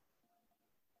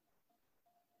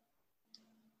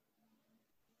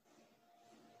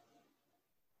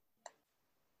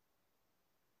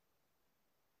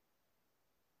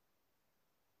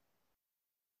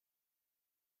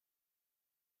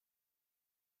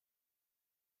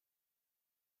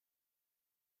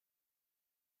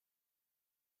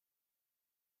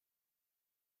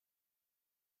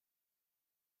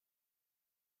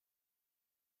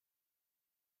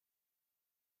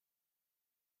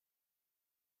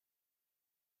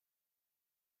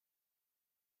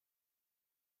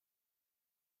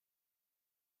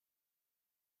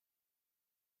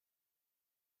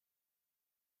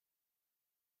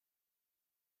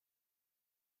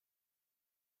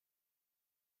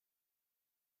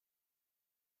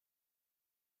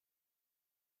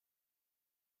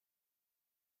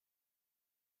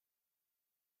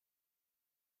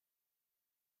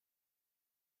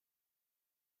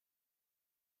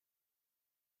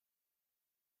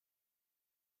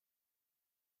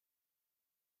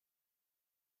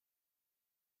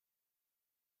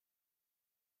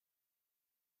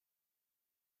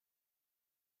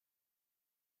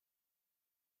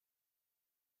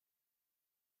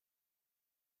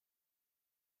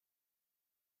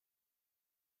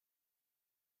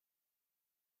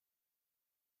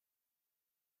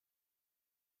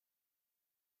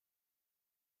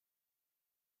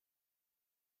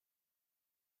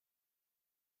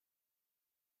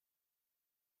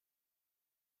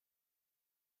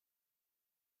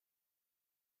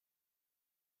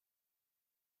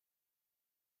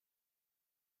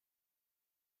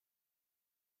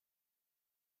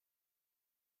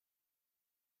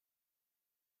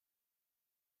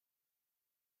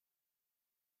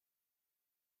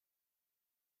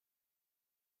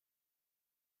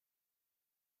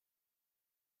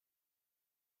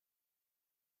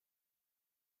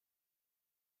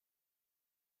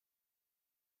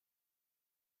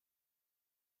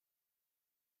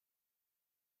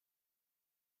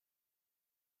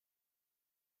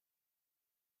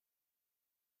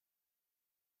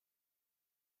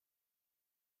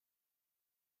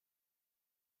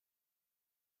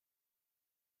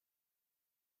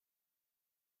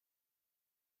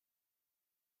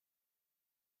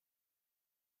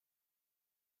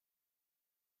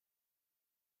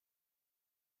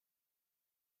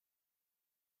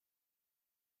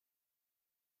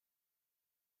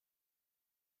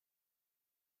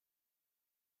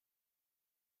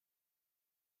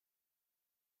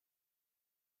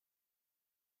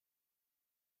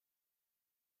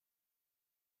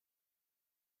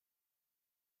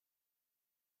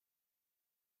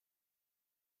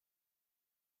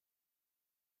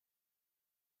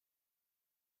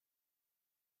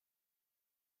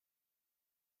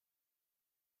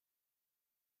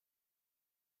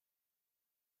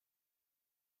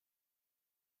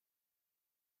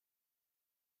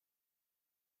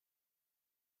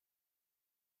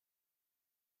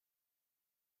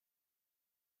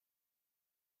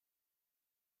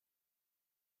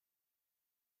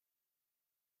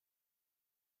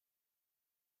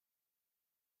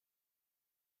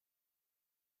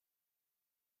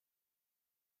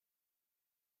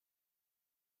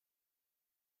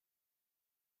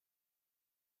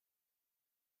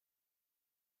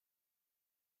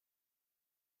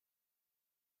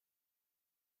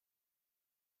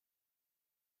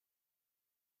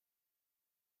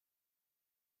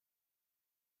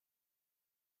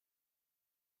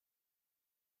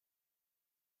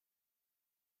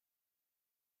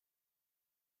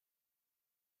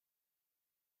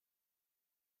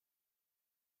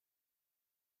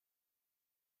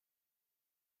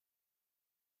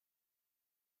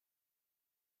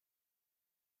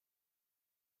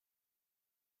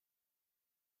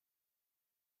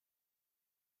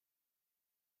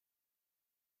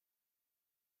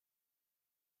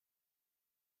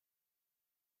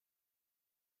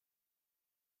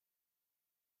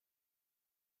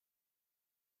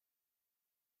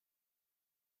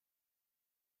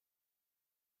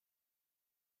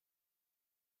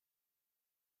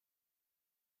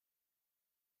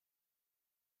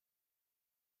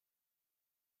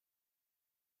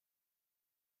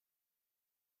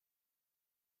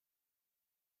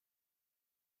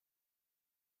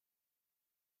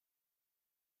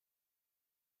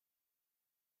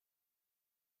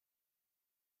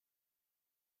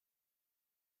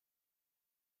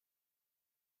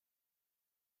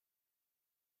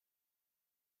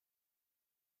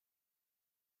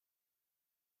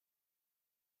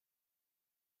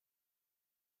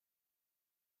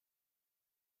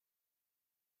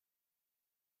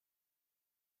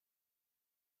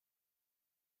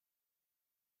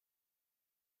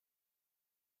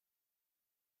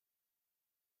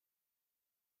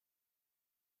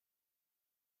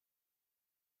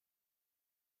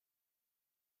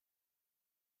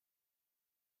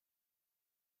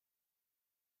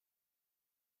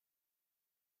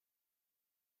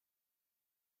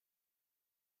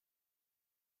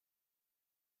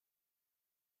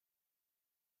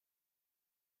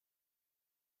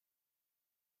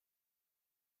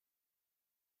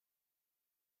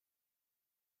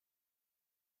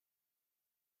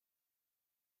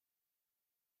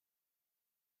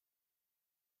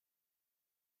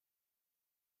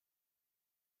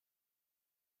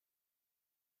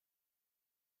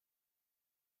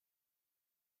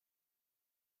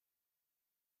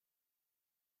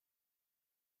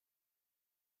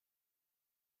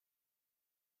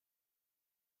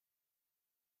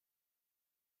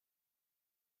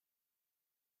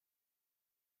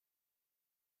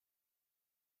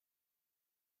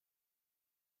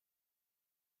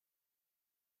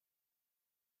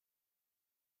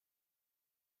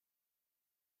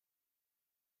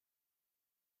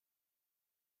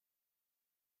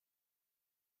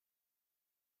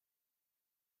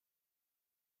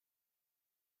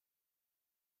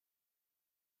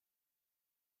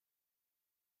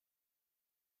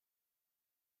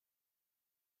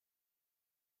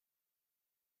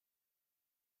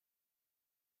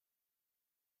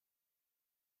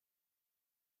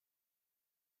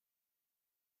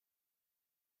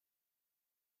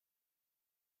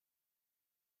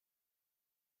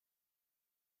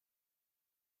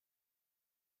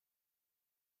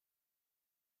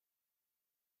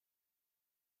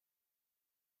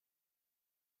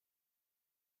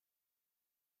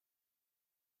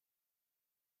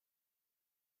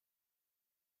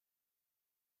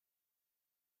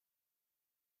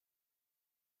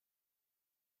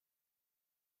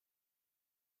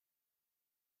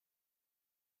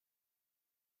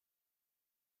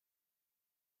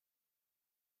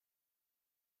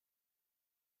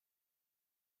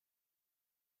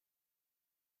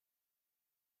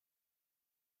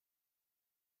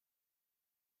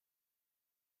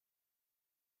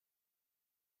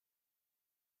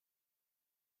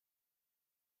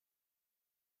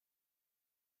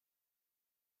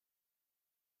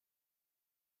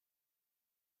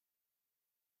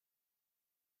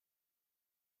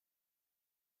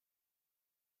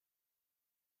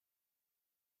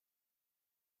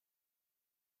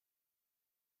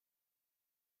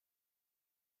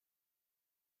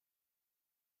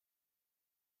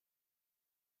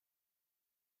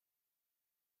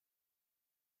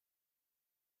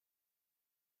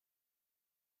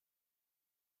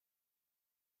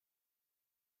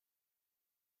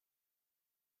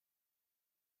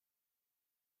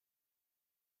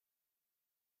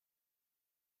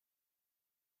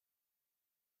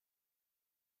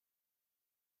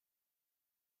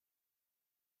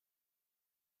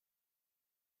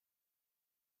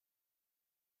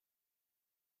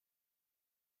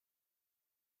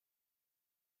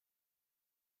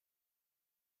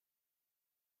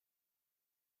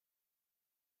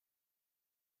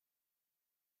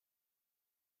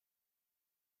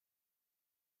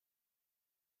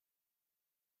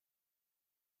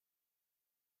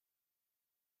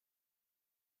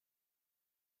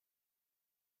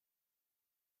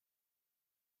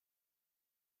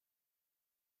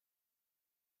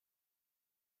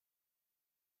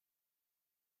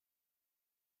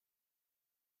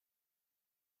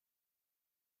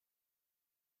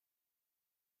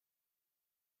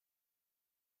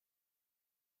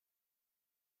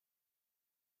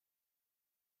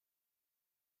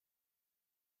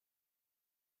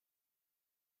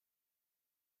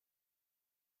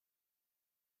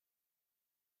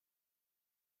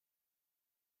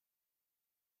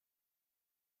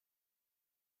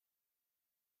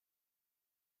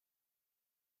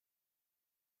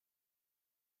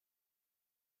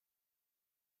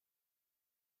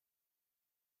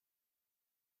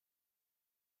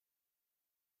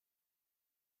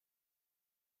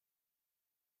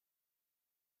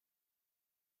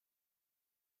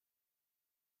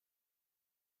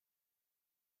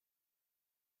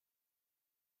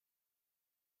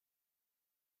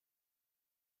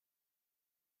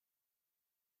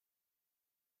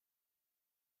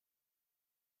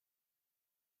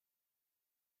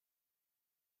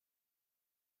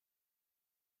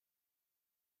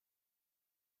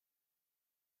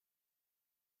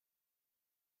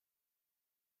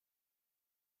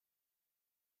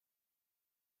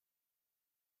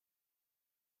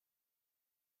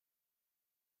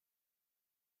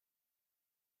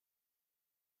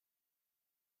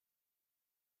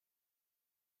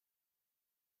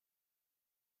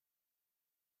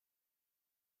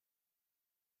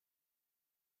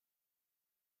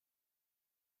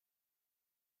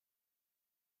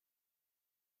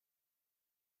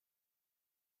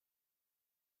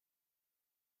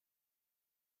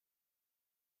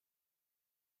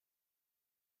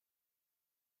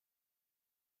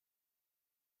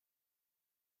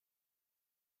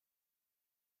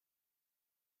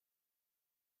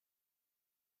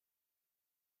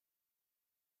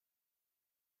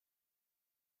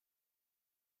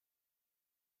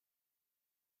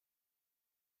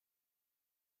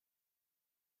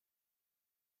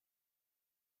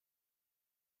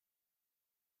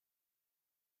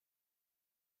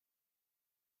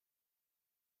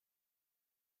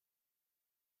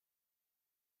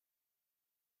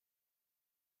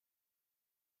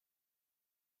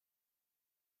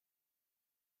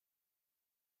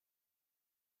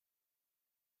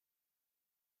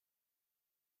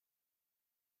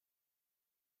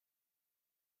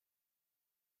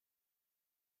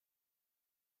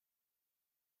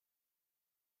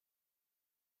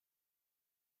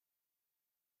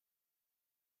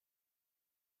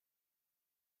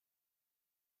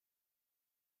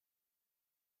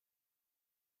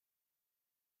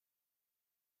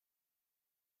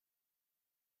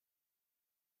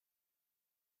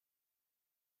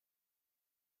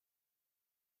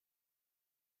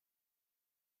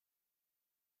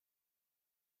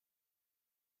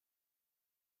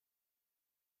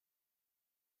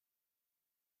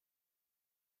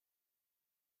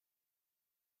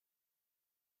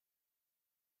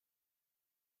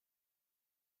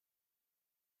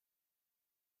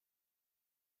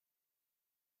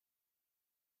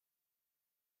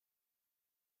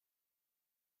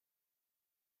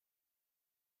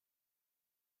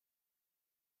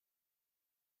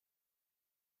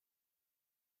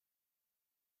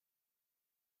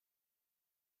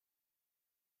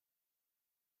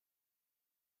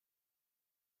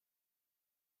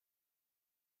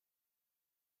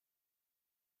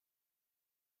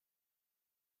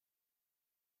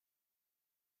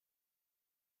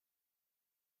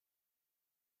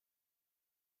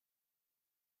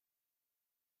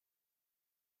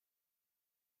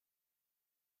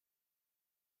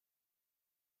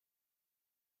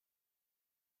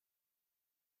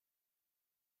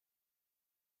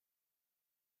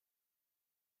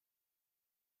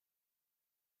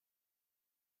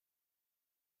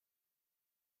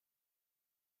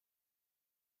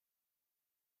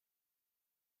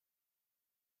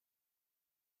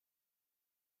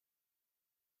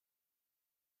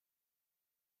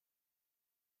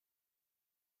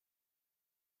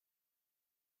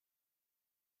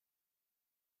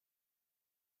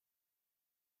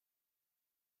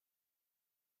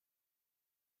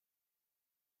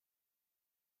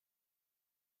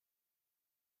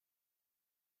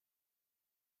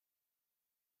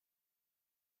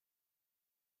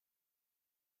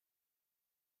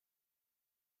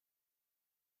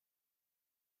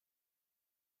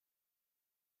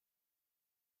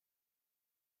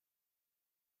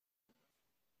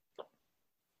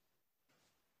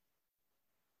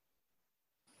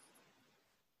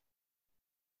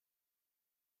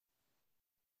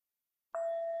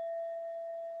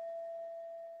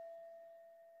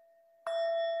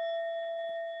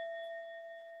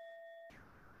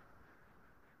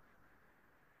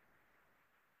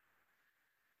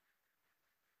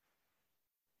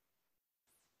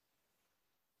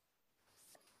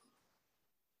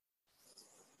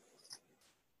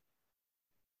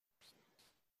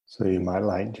 So you might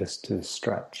like just to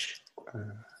stretch.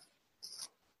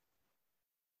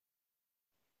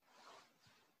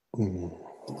 And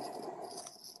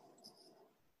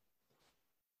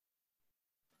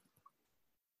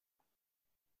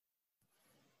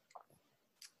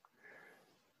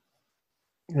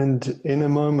in a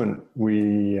moment,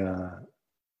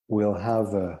 we'll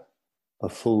have a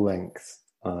full length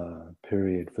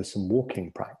period for some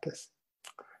walking practice,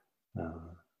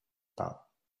 about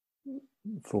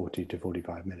 40 to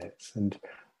 45 minutes, and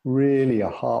really a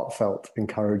heartfelt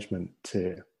encouragement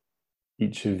to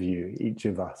each of you, each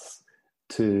of us,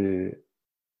 to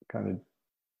kind of,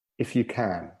 if you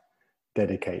can,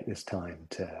 dedicate this time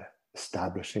to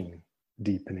establishing,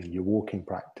 deepening your walking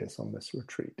practice on this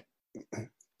retreat.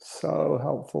 So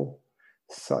helpful,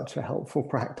 such a helpful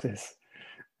practice,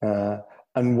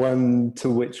 and one to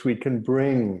which we can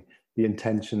bring the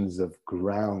intentions of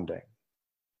grounding,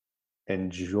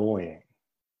 enjoying,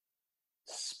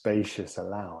 spacious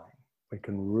allowing. We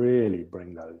can really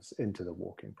bring those into the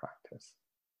walking practice.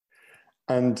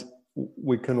 And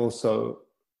we can also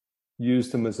use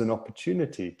them as an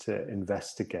opportunity to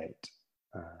investigate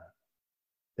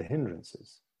the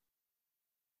hindrances.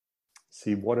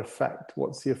 See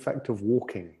what's the effect of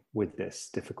walking with this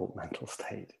difficult mental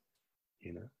state?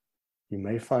 You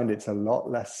may find it's a lot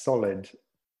less solid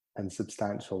and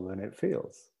substantial than it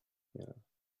feels.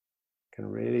 Can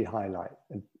really highlight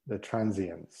the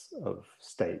transience of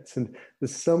states. And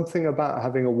there's something about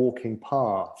having a walking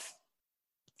path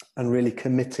and really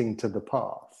committing to the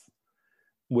path,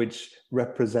 which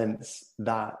represents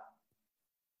that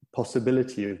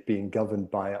possibility of being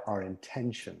governed by our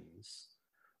intentions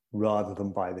rather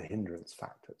than by the hindrance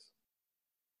factors.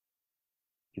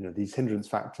 These hindrance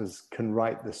factors can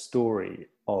write the story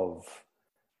of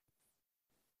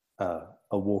a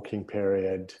walking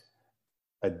period,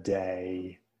 a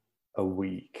day, a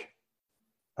week,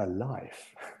 a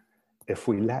life. If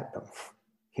we let them,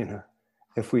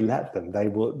 if we let them,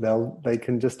 they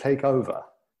can just take over,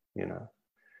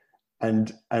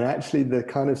 And actually they're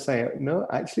kind of saying, no,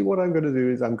 actually what I'm going to do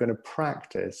is I'm going to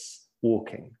practice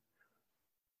walking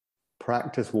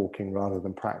rather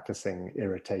than practicing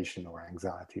irritation or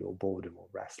anxiety or boredom or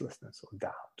restlessness or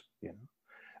doubt,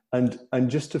 and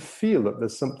just to feel that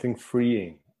there's something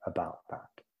freeing about that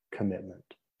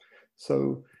commitment.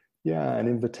 So an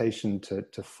invitation to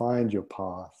find your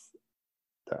path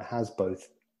that has both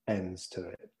ends to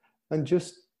it and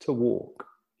just to walk.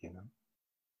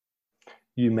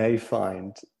 You may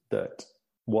find that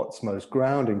what's most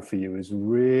grounding for you is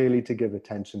really to give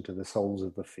attention to the soles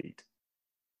of the feet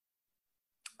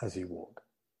as you walk.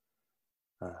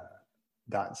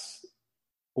 That's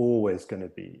always going to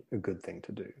be a good thing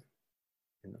to do.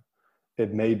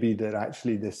 It may be that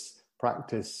actually this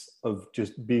practice of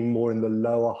just being more in the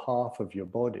lower half of your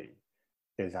body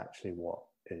is actually what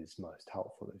is most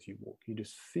helpful as you walk. You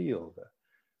just feel the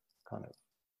kind of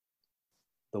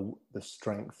the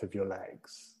strength of your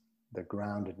legs, the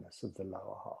groundedness of the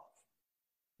lower half.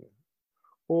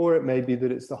 Or it may be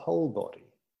that it's the whole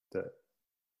body that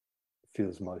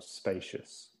feels most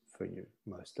spacious for you,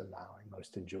 most allowing,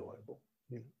 most enjoyable.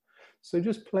 So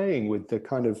just playing with the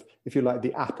kind of, if you like,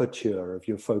 the aperture of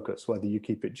your focus, whether you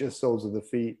keep it just soles of the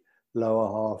feet, lower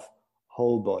half,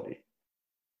 whole body.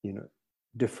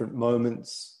 Different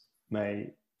moments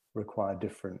may require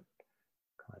different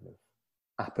kind of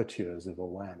apertures of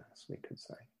awareness, we could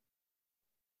say.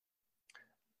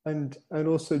 And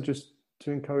also just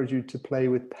to encourage you to play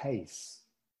with pace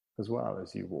as well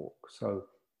as you walk. So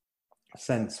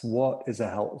sense what is a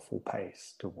helpful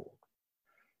pace to walk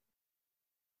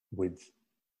with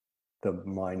the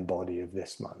mind body of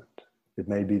this moment. It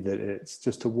may be that it's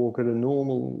just to walk at a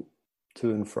normal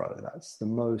to and fro. That's the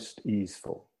most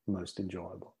easeful, most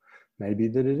enjoyable. Maybe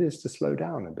that it is to slow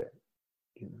down a bit,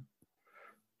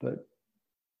 But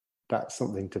that's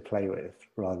something to play with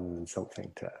rather than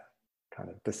something to kind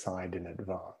of decide in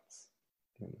advance.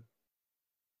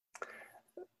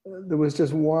 There was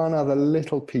just one other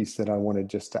little piece that I wanted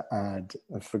just to add,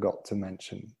 I forgot to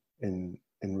mention in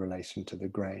relation to the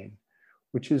grain,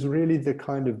 which is really the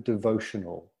kind of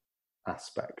devotional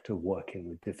aspect of working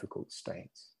with difficult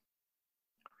states.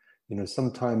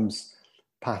 Sometimes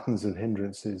patterns of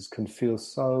hindrances can feel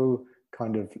so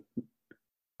kind of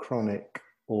chronic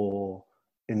or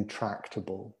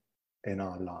intractable in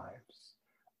our lives.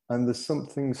 And there's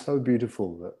something so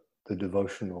beautiful that the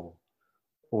devotional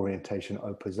orientation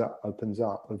opens up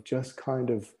of just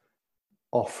kind of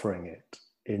offering it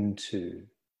into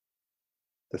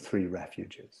the three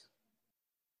refuges,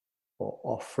 or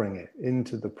offering it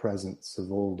into the presence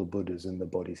of all the Buddhas and the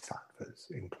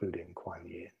Bodhisattvas, including Kuan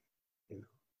Yin,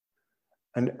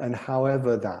 And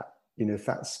however that, if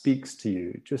that speaks to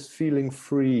you, just feeling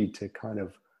free to kind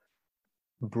of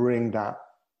bring that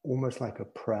almost like a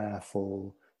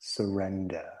prayerful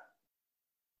surrender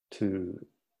to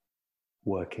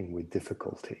working with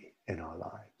difficulty in our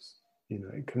lives.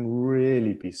 It can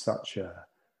really be such a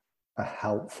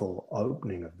helpful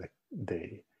opening of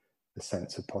the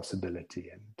sense of possibility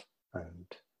and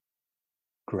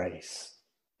grace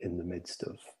in the midst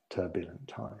of turbulent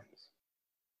times.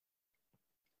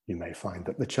 You may find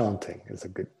that the chanting is a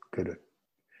good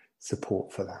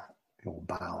support for that, or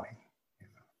bowing.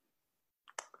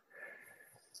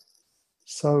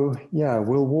 So yeah,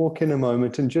 we'll walk in a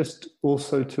moment, and just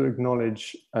also to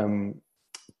acknowledge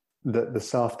that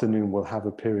this afternoon we'll have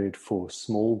a period for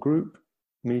small group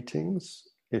meetings.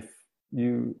 If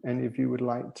any of you would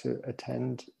like to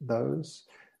attend those,